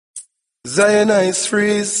ZNZ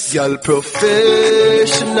freeze, y'all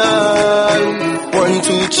professional. 1,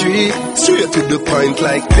 2, 3, straight to the point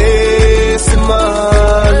like this,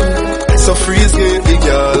 man. So freeze get the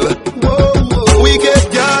y'all. We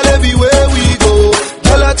get y'all everywhere we go.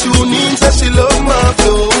 Y'all are tune in, so she love my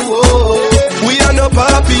flow. We are no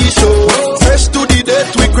papi show. Fresh to the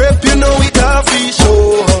death, we crepe, you know we coffee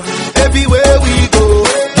show. Everywhere we go,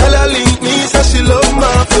 y'all are link me, so she love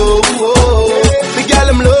my flow. The gal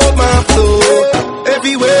them love my flow.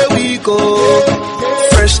 Everywhere we go,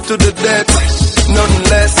 fresh to the death, nothing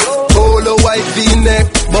less. Polo white V-neck,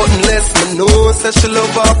 buttonless. Me know say she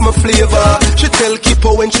love off my flavor. She tell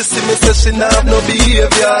Kippo when she see me say she not have no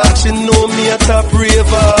behavior. She know me a top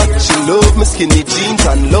raver. She love me skinny jeans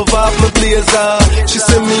and love off my blazer. She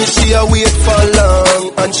say me she a wait for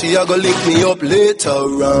long, and she a go link me up later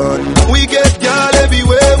on. We get y'all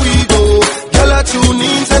everywhere we go. Y'all a tune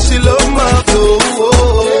in, say she love my flow.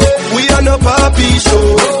 We are no papi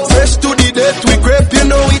show. Fresh to the death, we crepe, you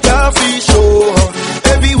know we coffee show.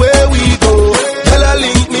 Everywhere we go, y'all a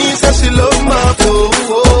link me, say she love my flow.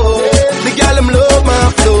 The gal them love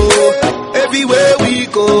my flow. Everywhere we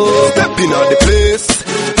go, stepping out the place,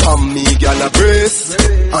 come me gal a brace,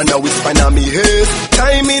 and a whisper in me hair.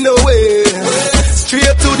 Time in a way,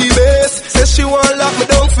 straight to the base. Say she want lock me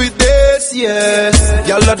down for this, yes.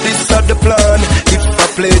 Y'all a this are the plan. If I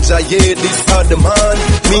pledge, yeah, this are the man.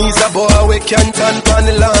 Me's a boy we can't turn pan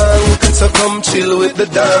long. So come chill with the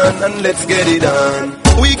Dan and let's get it on.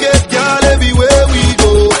 We get y'all everywhere we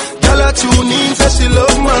go. Y'all a tune in, say she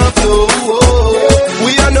love my flow.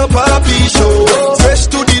 We are no papi show. Fresh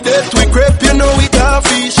to the death, we crepe, you know we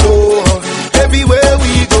coffee show. Everywhere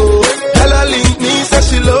we go, y'all a link me, say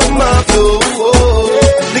she love my flow.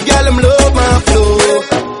 The gal them love my flow.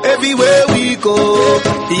 Everywhere we go,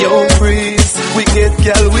 yo freeze, we get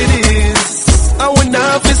gal with this, and we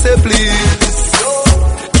not fi say please.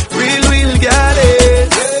 Real gal it,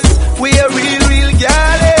 we a real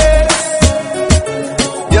gal it.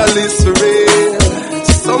 Y'all is for real,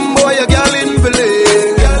 some boy a gal in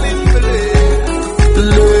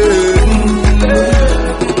Laden.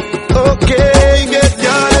 Okay, get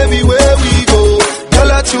y'all everywhere we go.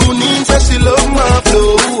 Y'all a tune in, say she love my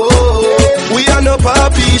flow. We are no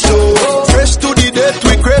papi show. Fresh to the death,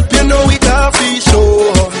 we crepe, you know we coffee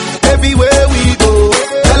show. Everywhere we go,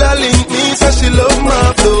 y'all a link me, say she love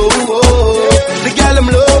my flow. The gal them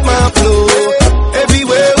love my flow.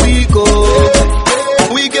 Everywhere we go,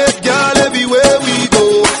 we get y'all everywhere we go.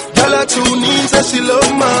 Y'all a tune in, say she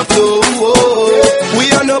love my flow. We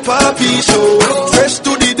are no papi show. Fresh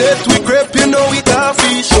to the death, we crepe, you know we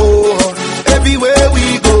coffee show. Everywhere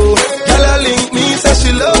we go, y'all a link me, say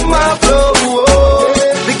she love my flow.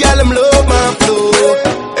 The gal them love my flow.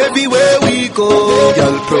 Everywhere we go,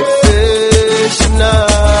 y'all professional.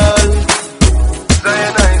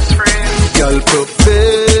 ZNZ freeze, y'all professional.